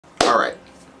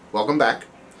Welcome back.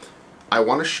 I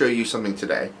want to show you something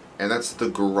today, and that's the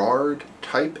Garrard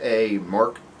Type A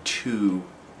Mark II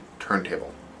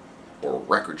turntable, or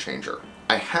record changer.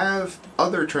 I have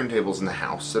other turntables in the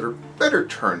house that are better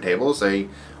turntables. They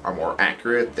are more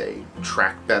accurate, they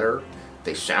track better,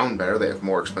 they sound better, they have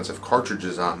more expensive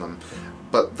cartridges on them.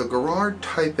 But the Garrard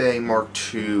Type A Mark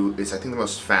II is, I think, the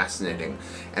most fascinating,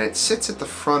 and it sits at the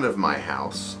front of my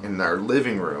house in our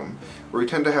living room, where we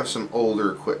tend to have some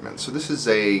older equipment. So this is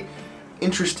a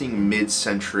interesting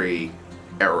mid-century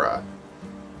era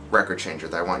record changer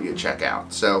that I want you to check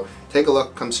out. So take a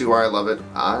look, come see why I love it,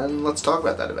 and let's talk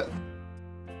about that a bit.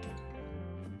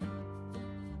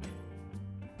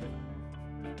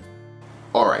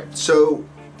 Alright, so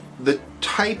the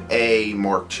Type A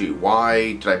Mark II,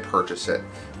 why did I purchase it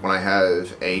when I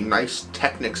have a nice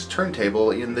Technics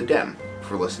turntable in the den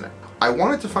for listening? I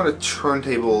wanted to find a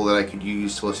turntable that I could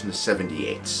use to listen to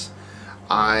 78s.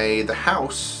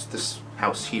 This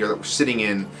house here that we're sitting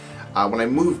in, when I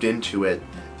moved into it,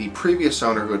 the previous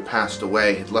owner who had passed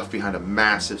away had left behind a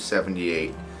massive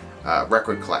 78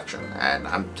 record collection, and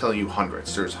I'm telling you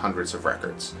there's hundreds of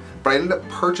records. But I ended up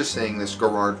purchasing this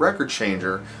Garrard record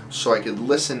changer so I could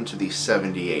listen to these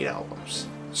 78 albums.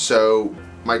 So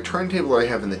my turntable I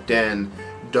have in the den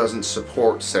doesn't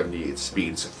support 78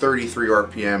 speeds, a 33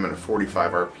 RPM and a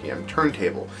 45 RPM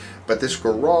turntable, but this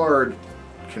Garrard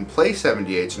can play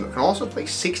 78s and it can also play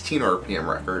 16 RPM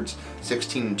records,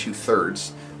 16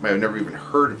 2/3. I have never even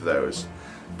heard of those,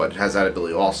 but it has that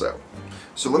ability also.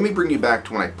 So let me bring you back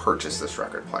to when I purchased this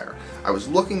record player. I was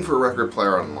looking for a record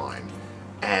player online,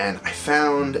 and I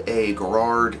found a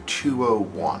Garrard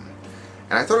 201.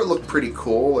 And I thought it looked pretty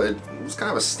cool. It was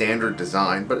kind of a standard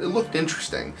design, but it looked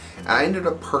interesting, and I ended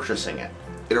up purchasing it.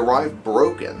 It arrived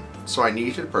broken, so I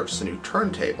needed to purchase a new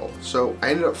turntable. So I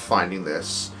ended up finding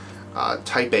this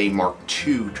Type A Mark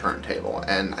II turntable,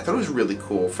 and I thought it was really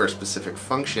cool for a specific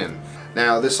function.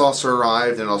 Now this also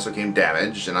arrived and also came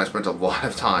damaged, and I spent a lot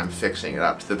of time fixing it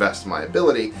up to the best of my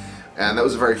ability, and that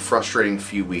was a very frustrating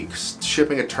few weeks.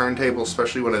 Shipping a turntable,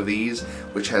 especially one of these,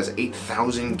 which has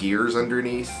 8,000 gears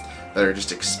underneath that are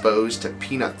just exposed to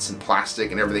peanuts and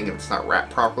plastic and everything if it's not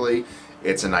wrapped properly,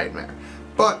 it's a nightmare.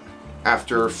 But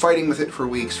after fighting with it for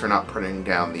weeks for not putting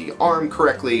down the arm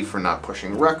correctly, for not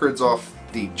pushing records off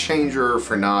the changer,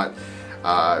 for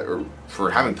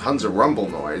having tons of rumble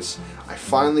noise, I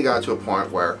finally got to a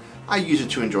point where I use it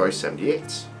to enjoy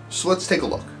 78s. So let's take a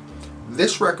look.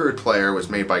 This record player was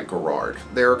made by Garrard.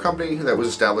 They're a company that was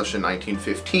established in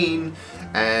 1915,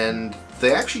 and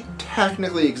they actually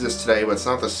technically exist today, but it's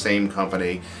not the same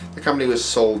company. The company was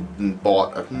sold and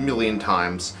bought a million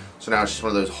times, so now it's just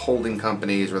one of those holding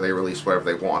companies where they release whatever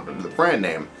they want under the brand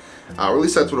name. Or at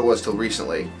least that's what it was till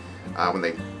recently, when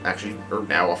they actually are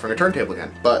now offering a turntable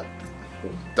again. But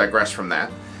we'll digress from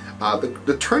that.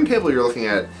 The turntable you're looking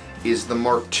at is the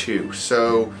Mark II.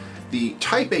 So the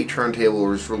Type A turntable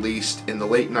was released in the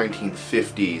late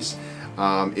 1950s.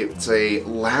 It's a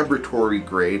laboratory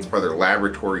grade, it's part of their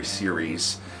laboratory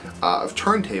series of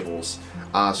turntables.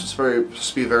 So it's supposed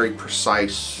to be a very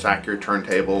precise, accurate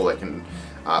turntable that can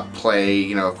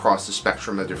play, across the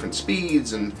spectrum of different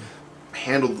speeds and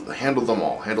handle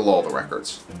all the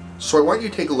records. So I want you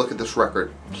to take a look at this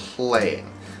record playing.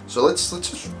 So let's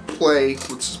just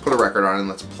put a record on and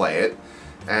let's play it,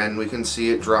 and we can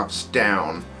see it drops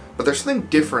down. But there's something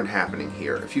different happening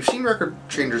here. If you've seen record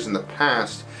changers in the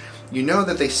past, you know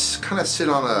that they kind of sit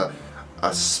on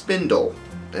a spindle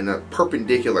in a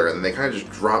perpendicular, and then they kind of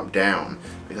just drop down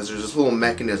because there's this little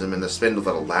mechanism in the spindle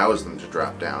that allows them to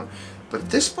drop down. But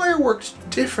this player works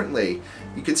differently.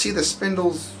 You can see the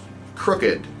spindle's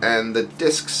crooked and the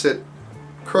discs sit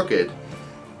crooked,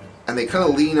 and they kind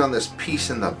of lean on this piece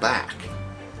in the back.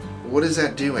 What is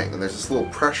that doing? And there's this little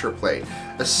pressure plate.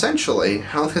 Essentially,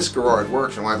 how this Garrard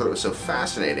works, and why I thought it was so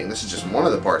fascinating, this is just one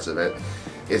of the parts of it,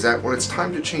 is that when it's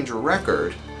time to change a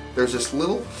record, there's this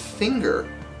little finger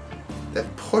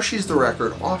that pushes the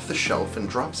record off the shelf and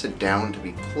drops it down to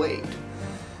be played.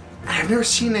 I've never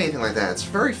seen anything like that. It's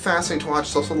very fascinating to watch.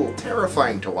 It's also a little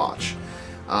terrifying to watch.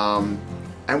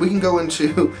 And we can go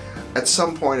into, at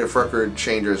some point, if record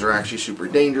changers are actually super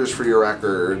dangerous for your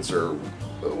records, or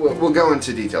we'll go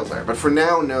into details there. But for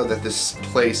now, know that this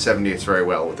plays 78s very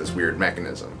well with this weird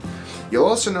mechanism. You'll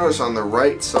also notice on the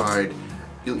right side,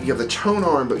 you have the tone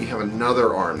arm, but you have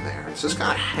another arm there. It's just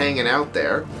kind of hanging out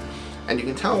there, and you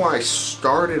can tell when I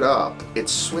start it up, it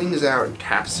swings out and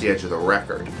taps the edge of the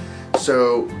record.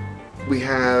 So we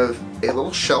have a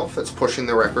little shelf that's pushing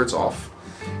the records off,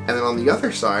 and then on the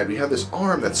other side we have this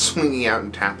arm that's swinging out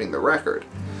and tapping the record.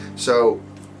 So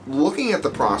looking at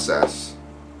the process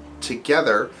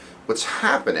together, what's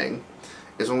happening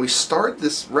is when we start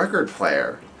this record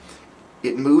player,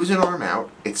 it moves an arm out,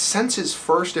 it senses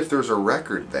first if there's a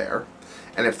record there,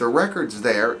 and if the record's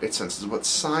there, it senses what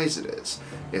size it is.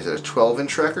 Is it a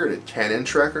 12-inch record, a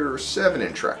 10-inch record, or a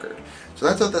 7-inch record? So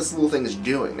that's what this little thing is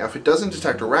doing. Now if it doesn't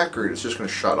detect a record, it's just going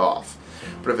to shut off.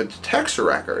 But if it detects a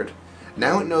record,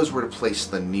 now it knows where to place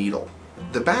the needle.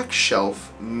 The back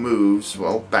shelf moves,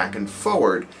 well, back and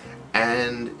forward,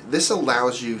 and this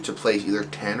allows you to place either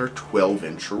 10 or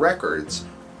 12-inch records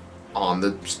on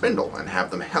the spindle and have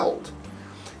them held.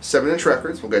 7-inch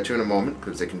records, we'll get to in a moment,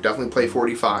 because they can definitely play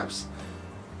 45s.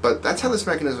 But that's how this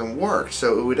mechanism works.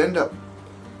 So it would end up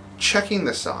checking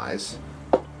the size,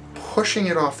 pushing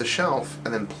it off the shelf,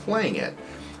 and then playing it.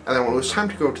 And then when it was time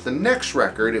to go to the next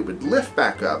record, it would lift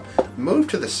back up, move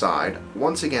to the side,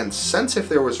 once again sense if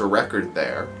there was a record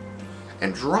there,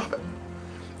 and drop it.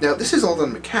 Now this is all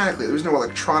done mechanically, there's no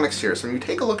electronics here, so when you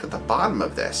take a look at the bottom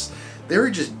of this, there are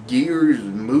just gears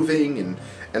moving,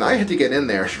 and I had to get in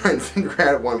there and try and figure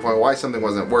out at one point why something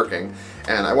wasn't working.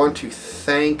 And I want to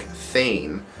thank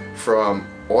Thane from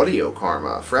Audio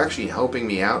Karma for actually helping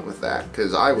me out with that,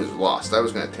 because I was lost. I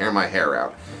was going to tear my hair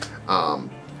out.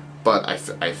 But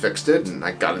I fixed it, and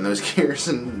I got in those gears,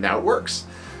 and now it works.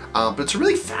 But it's a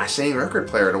really fascinating record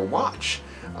player to watch.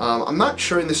 I'm not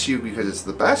showing this to you because it's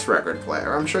the best record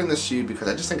player. I'm showing this to you because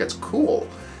I just think it's cool.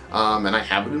 And I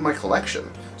have it in my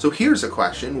collection. So here's a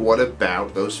question, what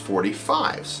about those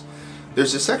 45s?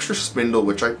 There's this extra spindle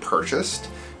which I purchased.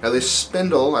 Now this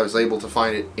spindle, I was able to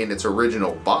find it in its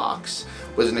original box,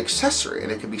 was an accessory,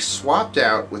 and it could be swapped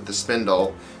out with the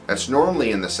spindle that's normally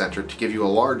in the center to give you a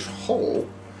large hole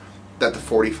that the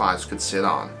 45s could sit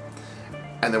on.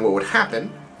 And then what would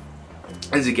happen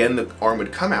is, again, the arm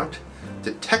would come out,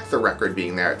 detect the record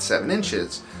being there at 7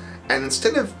 inches, and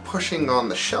instead of pushing on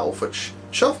the shelf, which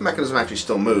shelf mechanism actually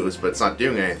still moves, but it's not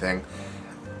doing anything,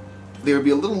 there would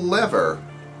be a little lever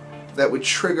that would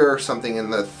trigger something in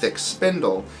the thick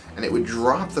spindle, and it would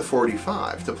drop the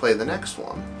 45 to play the next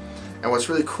one. And what's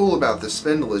really cool about this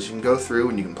spindle is you can go through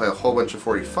and you can play a whole bunch of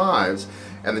 45s,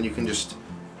 and then you can just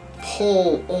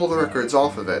pull all the records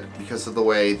off of it because of the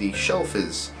way the shelf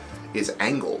is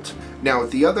angled. Now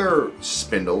with the other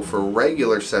spindle for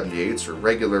regular 78s or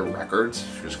regular records,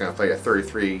 if you're just going to play a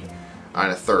 33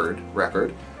 and a third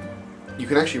record, you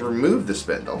can actually remove the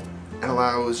spindle, and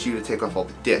allows you to take off all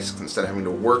the discs instead of having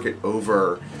to work it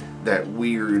over that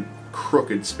weird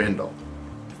crooked spindle.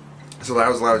 So that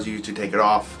allows you to take it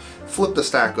off, flip the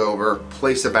stack over,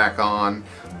 place it back on,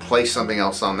 place something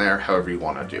else on there, however you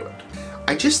want to do it.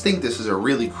 I just think this is a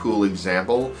really cool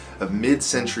example of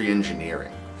mid-century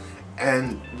engineering.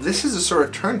 And this is a sort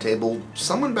of turntable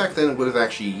someone back then would have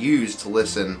actually used to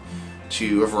listen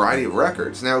to a variety of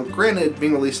records. Now granted,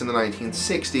 being released in the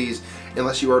 1960s,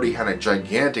 unless you already had a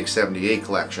gigantic 78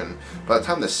 collection, by the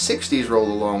time the 60s rolled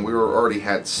along, we already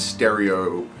had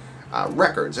stereo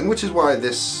records, and which is why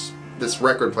this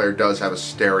record player does have a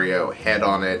stereo head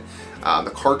on it.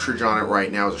 The cartridge on it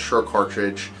right now is a Shure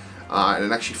cartridge, and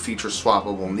it actually features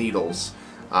swappable needles,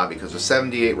 because the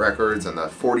 78 records and the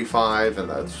 45 and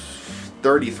the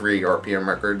 33 RPM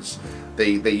records,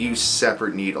 they use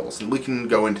separate needles, and we can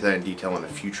go into that in detail in a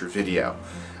future video.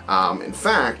 In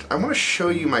fact, I want to show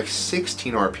you my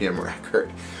 16 RPM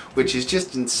record, which is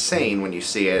just insane when you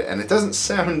see it, and it doesn't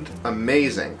sound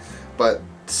amazing, but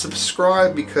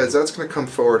subscribe because that's going to come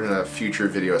forward in a future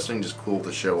video. It's something just cool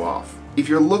to show off. If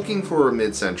you're looking for a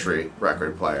mid-century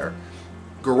record player,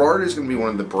 Garrard is going to be one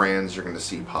of the brands you're going to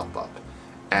see pop up.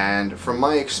 And from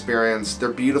my experience,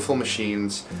 they're beautiful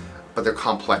machines, but they're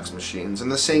complex machines. And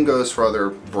the same goes for other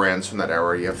brands from that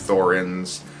era. You have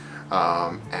Thorins,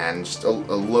 and just a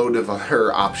load of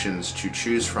other options to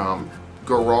choose from.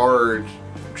 Garrard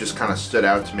just kind of stood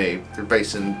out to me. They're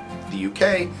based in the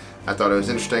UK. I thought it was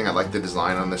interesting. I liked the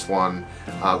design on this one.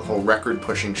 The whole record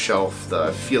pushing shelf,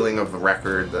 the feeling of the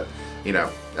record,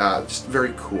 just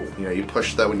very cool. When you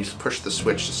push the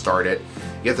switch to start it,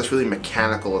 you get this really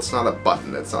mechanical, it's not a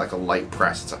button, it's not like a light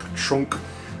press, it's like a chunk,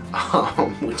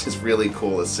 which is really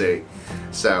cool to see.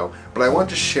 So, but I want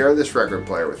to share this record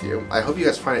player with you. I hope you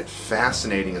guys find it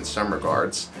fascinating in some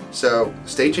regards. So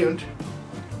stay tuned,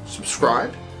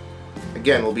 subscribe.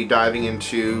 Again, we'll be diving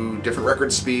into different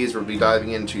record speeds, we'll be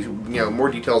diving into more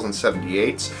details on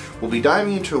 78s. We'll be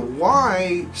diving into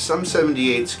why some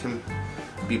 78s can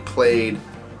be played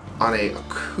on an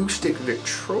acoustic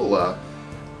Victrola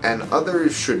and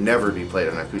others should never be played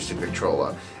on an acoustic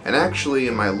Victrola. And actually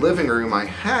in my living room I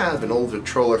have an old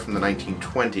Victrola from the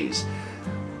 1920s,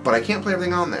 but I can't play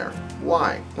everything on there.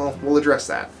 Why? Well, we'll address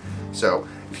that. So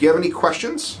if you have any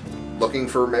questions, looking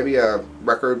for maybe a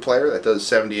record player that does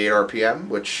 78 RPM,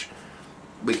 which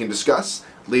we can discuss.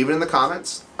 Leave it in the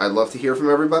comments. I'd love to hear from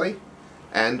everybody,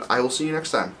 and I will see you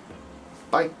next time.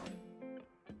 Bye.